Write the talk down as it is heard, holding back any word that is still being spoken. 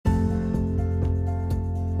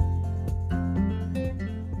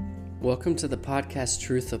Welcome to the podcast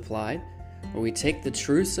Truth Applied, where we take the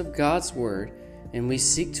truths of God's Word and we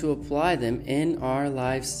seek to apply them in our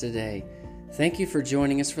lives today. Thank you for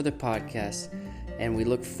joining us for the podcast, and we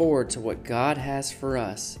look forward to what God has for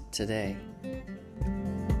us today.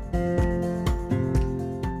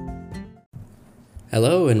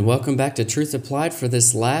 Hello, and welcome back to Truth Applied for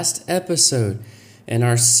this last episode in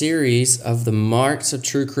our series of the marks of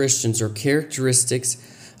true Christians, or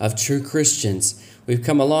characteristics of true Christians. We've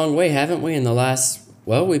come a long way, haven't we, in the last,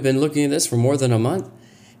 we've been looking at this for more than a month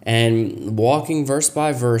and walking verse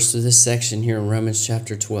by verse through this section here in Romans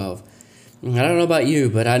chapter 12. I don't know about you,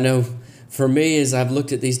 but I know for me, as I've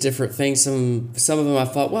looked at these different things, some of them I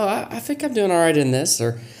thought, I think I'm doing all right in this,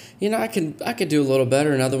 or, I could do a little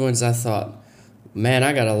better. And other ones I thought, man,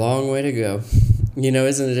 I got a long way to go.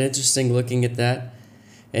 Isn't it interesting looking at that?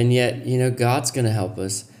 And yet, God's going to help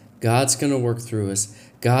us. God's going to work through us.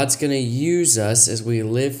 God's going to use us as we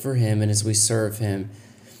live for Him and as we serve Him.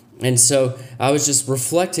 And so I was just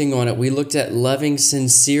reflecting on it. We looked at loving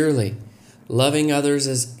sincerely, loving others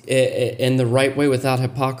as in the right way without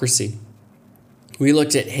hypocrisy. We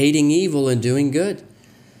looked at hating evil and doing good.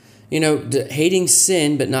 Hating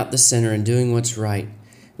sin but not the sinner, and doing what's right.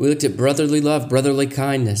 We looked at brotherly love, brotherly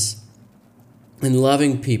kindness, and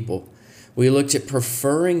loving people. We looked at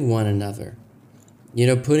preferring one another.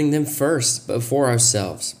 Putting them first before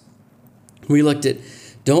ourselves. We looked at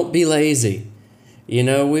don't be lazy.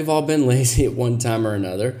 We've all been lazy at one time or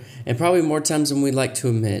another, and probably more times than we'd like to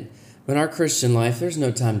admit. But in our Christian life, there's no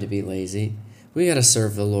time to be lazy. We got to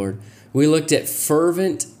serve the Lord. We looked at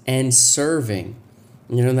fervent and serving.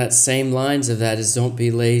 That same lines of that is don't be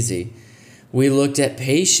lazy. We looked at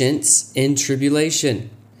patience in tribulation,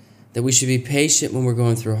 that we should be patient when we're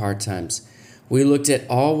going through hard times. We looked at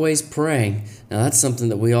always praying. Now, that's something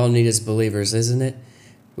that we all need as believers, isn't it?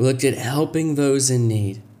 We looked at helping those in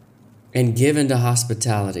need and given to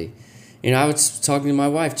hospitality. I was talking to my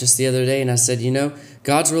wife just the other day, and I said,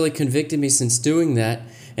 God's really convicted me since doing that,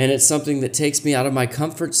 and it's something that takes me out of my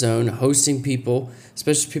comfort zone, hosting people,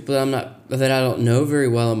 especially people that I don't know very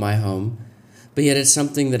well in my home, but yet it's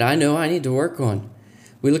something that I know I need to work on.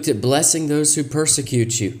 We looked at blessing those who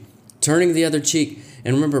persecute you, turning the other cheek,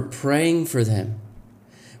 and remember, praying for them.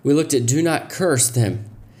 We looked at do not curse them.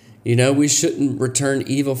 We shouldn't return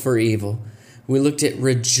evil for evil. We looked at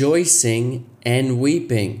rejoicing and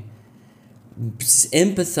weeping,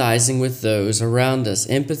 empathizing with those around us,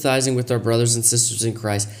 empathizing with our brothers and sisters in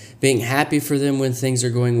Christ, being happy for them when things are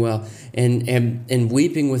going well, and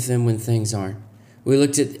weeping with them when things aren't. We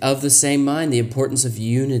looked at, of the same mind, the importance of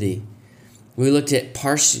unity. We looked at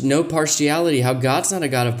no partiality, how God's not a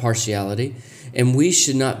God of partiality, and we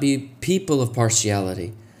should not be people of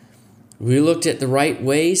partiality. We looked at the right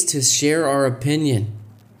ways to share our opinion.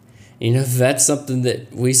 That's something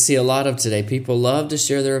that we see a lot of today. People love to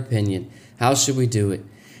share their opinion. How should we do it?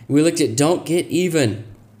 We looked at don't get even.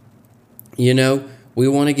 We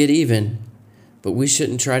want to get even, but we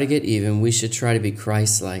shouldn't try to get even. We should try to be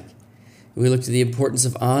Christ-like. We looked at the importance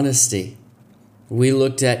of honesty. We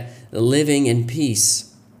looked at living in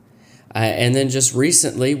peace. And then just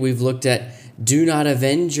recently, we've looked at do not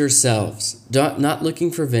avenge yourselves, not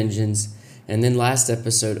looking for vengeance. And then last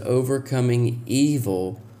episode, overcoming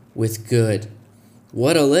evil with good.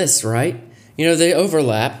 What a list, right? They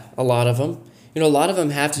overlap, a lot of them. A lot of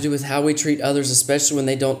them have to do with how we treat others, especially when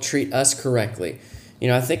they don't treat us correctly.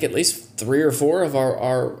 I think at least 3 or 4 of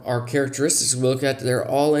our characteristics we look at, they're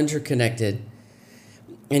all interconnected.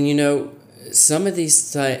 And some of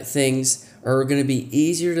these things are going to be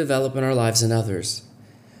easier to develop in our lives than others.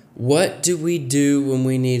 What do we do when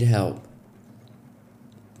we need help?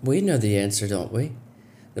 We know the answer, don't we?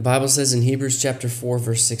 The Bible says in Hebrews chapter 4,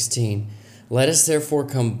 verse 16, "Let us therefore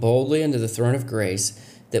come boldly unto the throne of grace,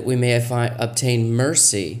 that we may obtain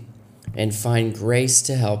mercy and find grace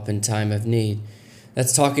to help in time of need."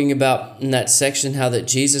 That's talking about in that section how that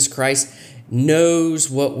Jesus Christ knows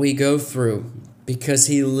what we go through because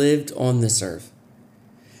He lived on this earth.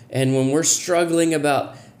 And when we're struggling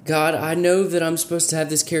about, God, I know that I'm supposed to have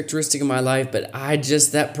this characteristic in my life, but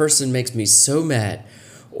that person makes me so mad.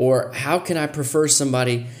 Or how can I prefer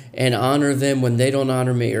somebody and honor them when they don't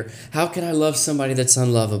honor me? Or how can I love somebody that's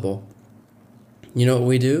unlovable? You know what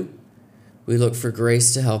we do? We look for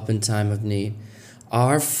grace to help in time of need.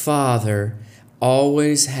 Our Father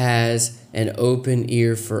always has an open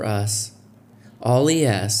ear for us. All He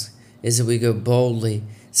asks is that we go boldly,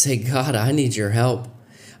 say, God, I need your help.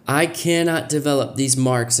 I cannot develop these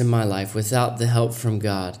marks in my life without the help from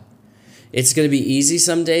God. It's going to be easy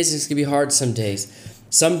some days. It's going to be hard some days.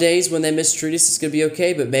 Some days when they mistreat us, it's going to be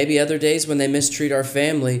okay. But maybe other days when they mistreat our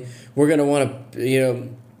family, we're going to want to,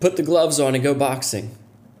 put the gloves on and go boxing.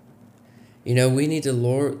 We need the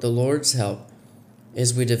Lord's help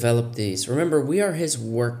as we develop these. Remember, we are His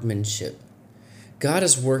workmanship. God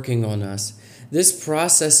is working on us. This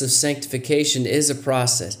process of sanctification is a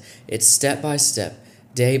process. It's step by step,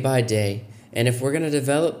 day by day. And if we're going to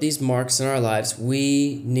develop these marks in our lives,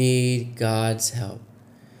 we need God's help.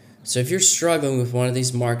 So if you're struggling with one of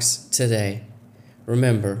these marks today,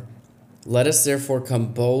 remember, let us therefore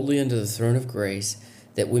come boldly into the throne of grace,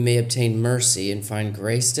 that we may obtain mercy and find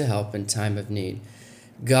grace to help in time of need.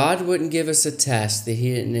 God wouldn't give us a task that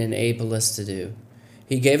He didn't enable us to do.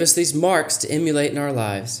 He gave us these marks to emulate in our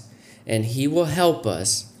lives, and He will help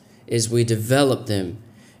us as we develop them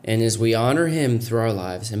and as we honor Him through our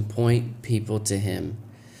lives and point people to Him.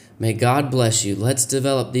 May God bless you. Let's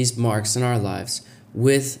develop these marks in our lives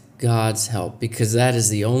with God's help, because that is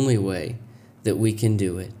the only way that we can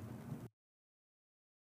do it.